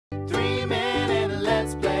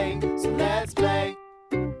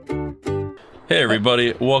Hey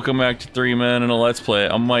everybody, welcome back to 3 Men and a Let's Play.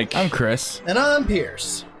 I'm Mike. I'm Chris. And I'm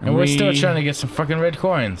Pierce. And we're still trying to get some fucking red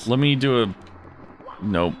coins. Let me do a...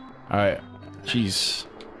 Nope. Alright. Jeez.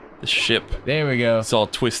 The ship. There we go. It's all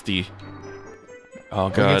twisty. Oh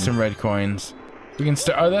god. We'll get some red coins. We can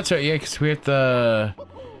start... Oh, that's right, yeah, because we have to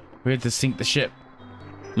sink the ship.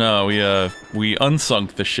 No, we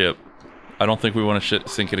unsunk the ship. I don't think we want to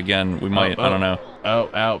sink it again. We might, I don't know. Oh,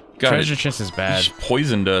 ow. Treasure chest is bad. It just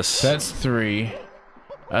poisoned us. That's 3.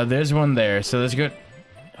 There's one there, so let's go...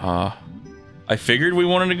 I figured we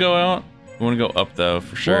wanted to go out. We want to go up, though,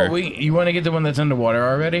 for sure. Well, you want to get the one that's underwater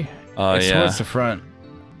already? It's yeah. towards the front.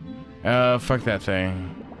 Fuck that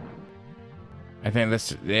thing. I think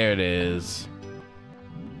that's... There it is.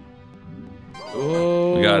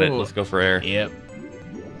 Ooh. We got it. Let's go for air. Yep.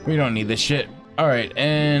 We don't need this shit. Alright,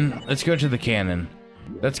 and let's go to the cannon.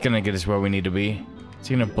 That's gonna get us where we need to be. It's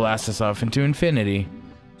gonna blast us off into infinity.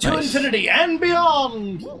 To infinity and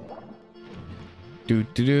beyond!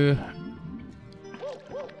 Do.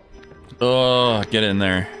 Oh, get in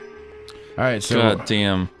there. Alright, so... God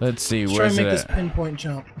damn. Let's see, Let's where's try it and make at? this pinpoint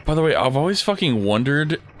jump. By the way, I've always fucking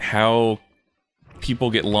wondered how people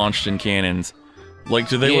get launched in cannons. Like,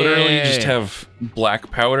 do they literally just have black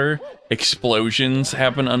powder? Explosions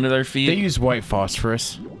happen under their feet? They use white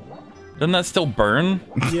phosphorus. Doesn't that still burn?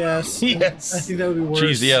 Yes. Yes. I think that would be worse.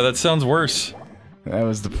 Jeez, yeah, that sounds worse. That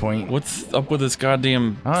was the point. What's up with this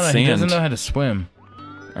goddamn I don't know, sand? he doesn't know how to swim.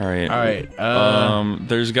 Alright. Alright,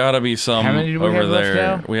 there's gotta be some how many do we over have left there.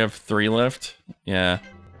 now? We have 3 left? Yeah.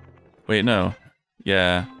 Wait, no.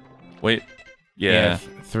 Yeah. Wait. Yeah.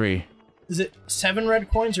 3. Is it 7 red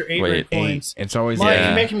coins or 8 Wait, red coins? It's always... Mike, Yeah.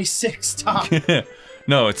 you're making me sick. Stop.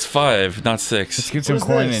 No, it's 5, not 6. Let's get some What is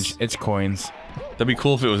coinage. this? It's coins. That'd be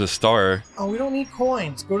cool if it was a star. Oh, we don't need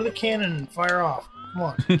coins. Go to the cannon and fire off. Come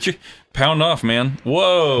on. Pound off, man.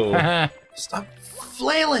 Whoa! Stop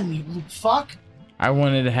flailing, you fuck. I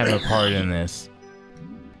wanted to have a part in this.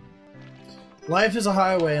 Life is a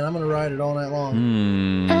highway, and I'm gonna ride it all night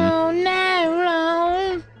long. Oh,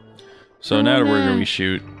 no. So now where do we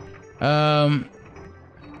shoot?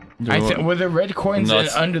 I think were there red coins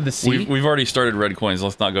under the sea? We've already started red coins.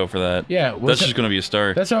 Let's not go for that. Yeah, that's just gonna be a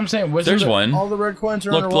star. That's what I'm saying. There's one. All the red coins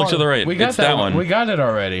are Look underwater. to the right. We got it's that one. We got it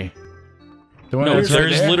already. The one No, that's right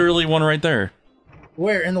there's there? literally one right there.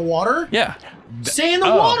 Where? In the water? Yeah. Say in the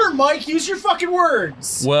water, Mike. Use your fucking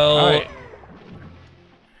words. Well, Alright.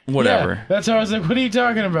 whatever. Yeah, that's how I was like, what are you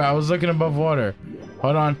talking about? I was looking above water.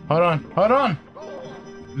 Hold on.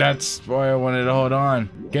 That's why I wanted to hold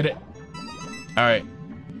on. Get it. Alright.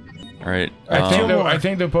 Alright. I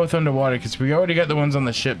think they're both underwater because we already got the ones on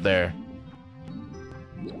the ship there.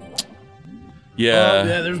 Yeah. Oh,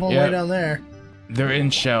 yeah, there's one way down there. They're in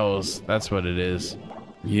shells. That's what it is.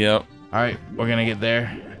 Yep. Alright, we're gonna get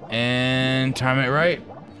there. And time it right.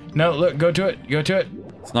 No, look, go to it. Go to it.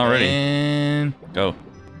 It's not ready. And Go.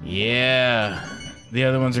 yeah. The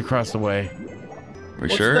other one's across the way. Are we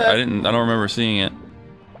sure? that? I don't remember seeing it.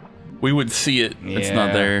 We would see it. It's not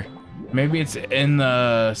Yeah. there. Maybe it's in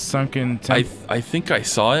the sunken I think I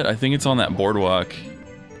saw it. I think it's on that boardwalk.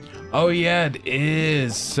 Oh yeah, it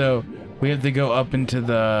is. So we have to go up into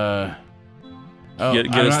the. Oh,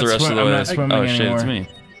 Get us the rest of the I'm way. not swimming Oh shit, anymore. it's me.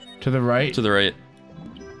 To the right. To the right.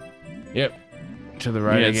 Yep. To the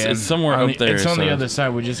right Yeah, again. it's somewhere On up there, It's on the so- other side.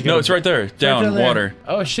 We just. No, it's right there. Down, down there. water.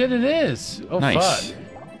 Oh shit! It is. Oh Nice. fuck.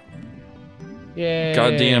 Yay.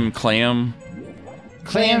 Goddamn clam.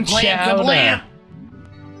 Clam chowder. kablam.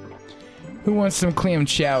 Who wants some clam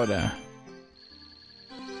chowder?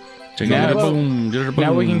 Now, Now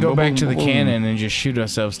now we can go back to the cannon and just shoot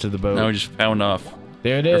ourselves to the boat. Now we just pound off.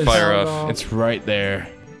 There it Or is. fire off. It's right there.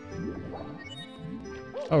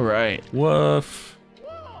 All right. Woof.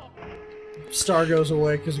 Star goes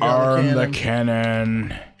away because we got Arm the the cannon.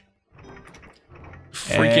 cannon.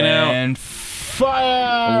 Freaking out. And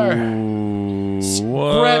fire! Ooh,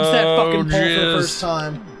 Grabs that fucking pole for the jizz. first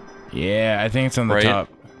time. Yeah, I think it's on the Right? top.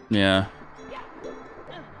 Yeah.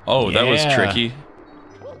 Oh, that was Yeah. tricky.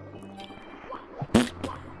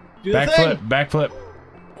 Do the thing. Backflip.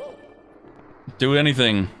 Do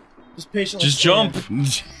anything. Just patiently. Just stand.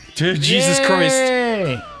 jump. Dude, Jesus Christ.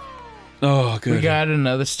 Yay! Oh, good. We got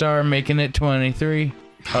another star, making it 23.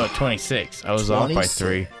 Oh, 26. I was off by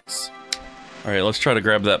 3. 26. Alright, let's try to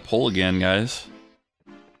grab that pole again, guys.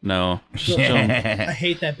 No. Just jump. I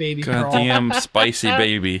hate that baby crawl. Goddamn spicy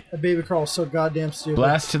baby. That baby crawl is so goddamn stupid.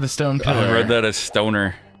 Blast to the stone pillar. I read that as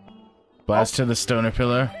stoner. Blast to the stoner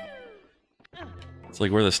pillar. It's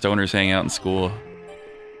like where the stoners hang out in school.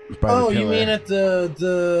 By the Oh, you pillar. mean at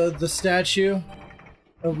the statue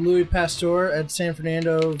of Louis Pasteur at San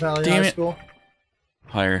Fernando Valley Damn High it. School?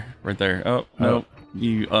 Higher. Right there. Oh, no.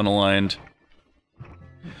 You unaligned.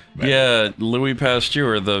 Yeah, Louis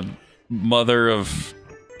Pasteur, the mother of...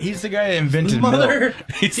 He's the guy that invented milk.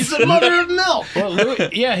 He's the mother of milk. Well, Louis,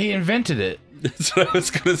 yeah, he invented it. That's what I was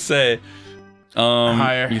gonna say.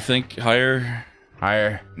 Higher. You think higher?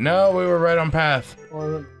 Higher. No, we were right on path.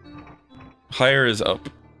 Higher is up.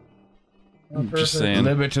 Oh, Just A saying.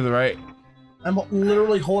 little bit to the right. I'm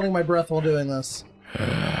literally holding my breath while doing this.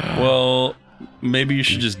 Well, maybe you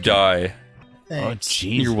should just die. Thanks. Oh,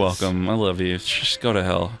 Jesus. You're welcome. I love you. Just go to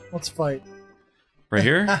hell. Let's fight. Right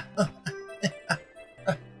here?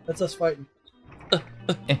 That's us fighting.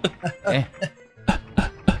 Eh.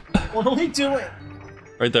 What are we doing?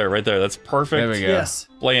 Right there, right there. That's perfect. There we go. Yes.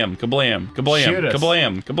 Blam, kablam, kablam, Shoot us.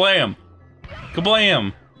 kablam, kablam,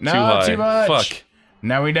 kablam. No, too high. too much. Fuck.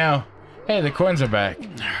 Now we know. Hey, the coins are back.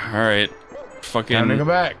 Alright. Fucking... Time to go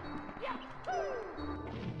back.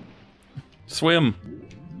 Swim.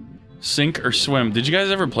 Sink or swim. Did you guys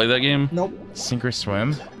ever play that game? Nope. Sink or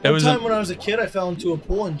swim? It One was time when I was a kid, I fell into a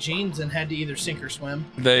pool in jeans and had to either sink or swim.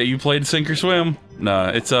 You played sink or swim? Nah,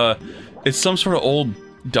 it's some sort of old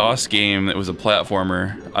DOS game that was a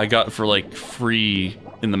platformer. I got for like free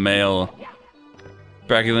in the mail.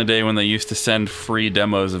 Back in the day when they used to send free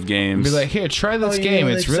demos of games. Be like, here, try this Oh, game.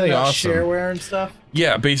 when It's they really send out awesome. Shareware and stuff.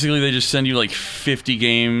 Yeah, basically they just send you like 50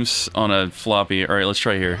 games on a floppy. Alright, let's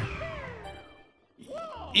try here.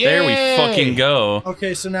 There we Yay! fucking go.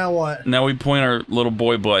 Okay, so now what? Now we point our little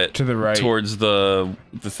boy butt To the right. towards the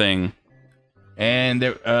thing. And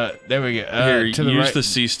there we go. Here, To the use right. the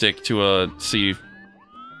C stick to see.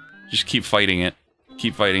 Just keep fighting it.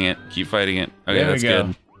 Keep fighting it. Keep fighting it. Okay, There we that's go.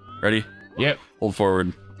 good. Ready? Yep. Hold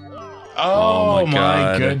forward. Oh, my my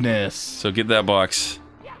God. goodness. So get that box.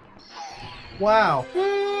 Wow.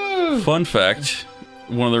 Fun fact,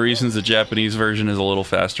 one of the reasons the Japanese version is a little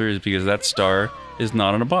faster is because that star is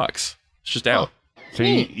not in a box. It's just out. So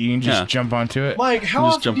you can just Yeah. jump onto it? Mike, how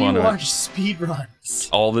Just often jump do you onto it. watch speedruns?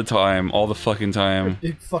 All the time. All the fucking time.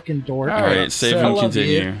 Big fucking dork. All right, Alright, save so- and I love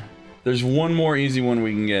continue. you. There's one more easy one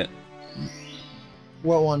we can get.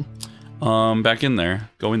 What one? Back in there.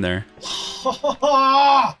 Go in there.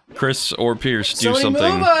 Chris or Pierce, do Somebody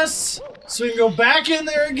something. move us so we can go back in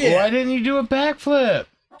there Why again. didn't you do a backflip?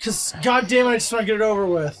 Because, goddamn it, I just want to get it over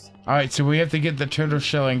with. Alright, so we have to get the turtle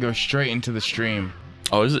shell and go straight into the stream.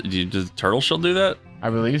 Oh, is it? Does turtle shell do that? I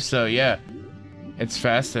believe so, yeah. It's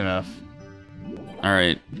fast enough.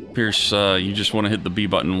 Alright, Pierce, you just want to hit the B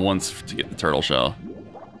button once to get the turtle shell.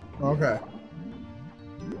 Okay.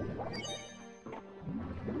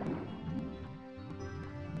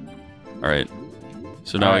 Alright.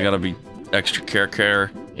 So now I Alright. gotta be extra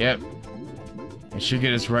care. Yep. It should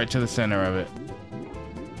get us right to the center of it.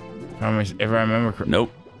 If I remember correctly.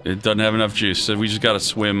 Nope. It doesn't have enough juice, so we just gotta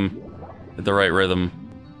swim at the right rhythm.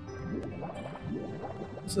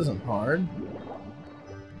 This isn't hard.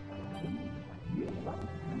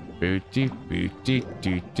 Booty, booty,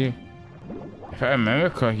 doo, doo. If I remember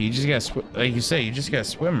correctly, you just gotta like you say, you just gotta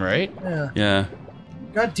swim, right? Yeah. Yeah.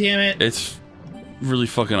 God damn it. It's really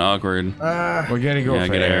fucking awkward. We gotta go Yeah,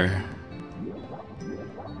 for get air. air.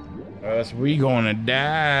 Or else we gonna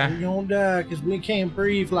die. We're gonna die because we can't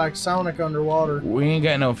breathe like Sonic underwater. We ain't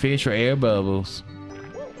got no fish or air bubbles.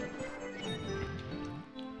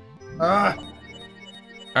 Ah!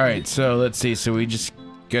 Alright, so let's see. So we just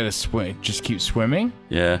gotta swim. Just keep swimming?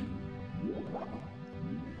 Yeah.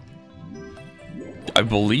 I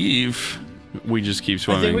believe we just keep I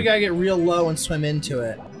swimming. think we gotta get real low and swim into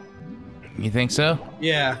it. You think so?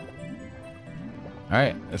 Yeah.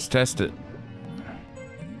 Alright, let's test it.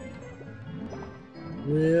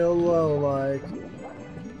 Real low, like.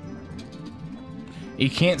 You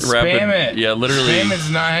can't Rapid- spam it. yeah, literally. Spam is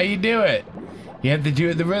not how you do it. You have to do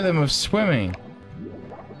it the rhythm of swimming.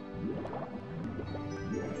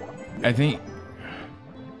 I think.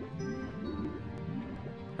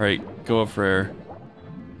 Alright, go up for air.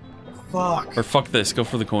 Fuck. Or fuck this, go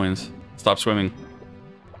for the coins. Stop swimming.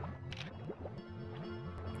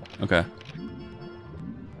 Okay.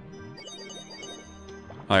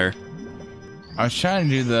 Higher. I was trying to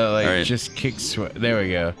do the like Alright. just kick swim. There we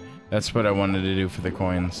go. That's what I wanted to do for the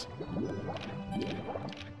coins.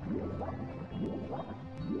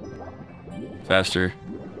 Faster.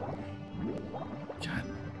 God.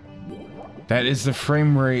 That is the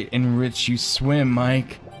frame rate in which you swim,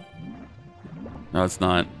 Mike. No, it's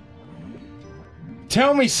not.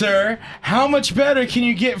 Tell me, sir, how much better can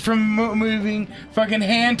you get from moving fucking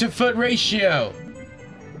hand to foot ratio?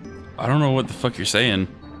 I don't know what the fuck you're saying.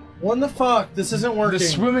 What the fuck? This isn't working. The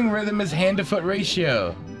swimming rhythm is hand to foot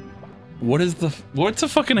ratio. What's a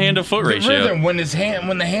fucking hand to foot The ratio? rhythm, when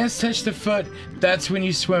the hands touch the foot, that's when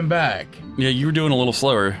you swim back. Yeah, you were doing a little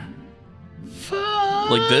slower. Fuck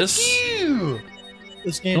Like this? you!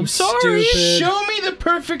 This game's I'm sorry. stupid. Show me the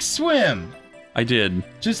perfect swim. I did.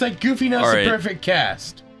 Just like Goofy knows All right. the perfect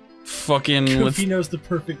cast. Fucking Goofy knows the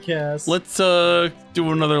perfect cast. let's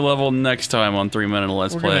do another level next time on 3 Minute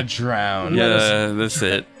Let's We're Play. gonna drown. Yeah, that's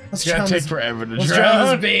it. Let's It's gonna drown take this- forever to Let's drown drown.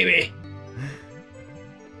 this baby.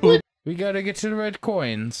 We gotta get to the red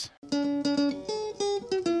coins.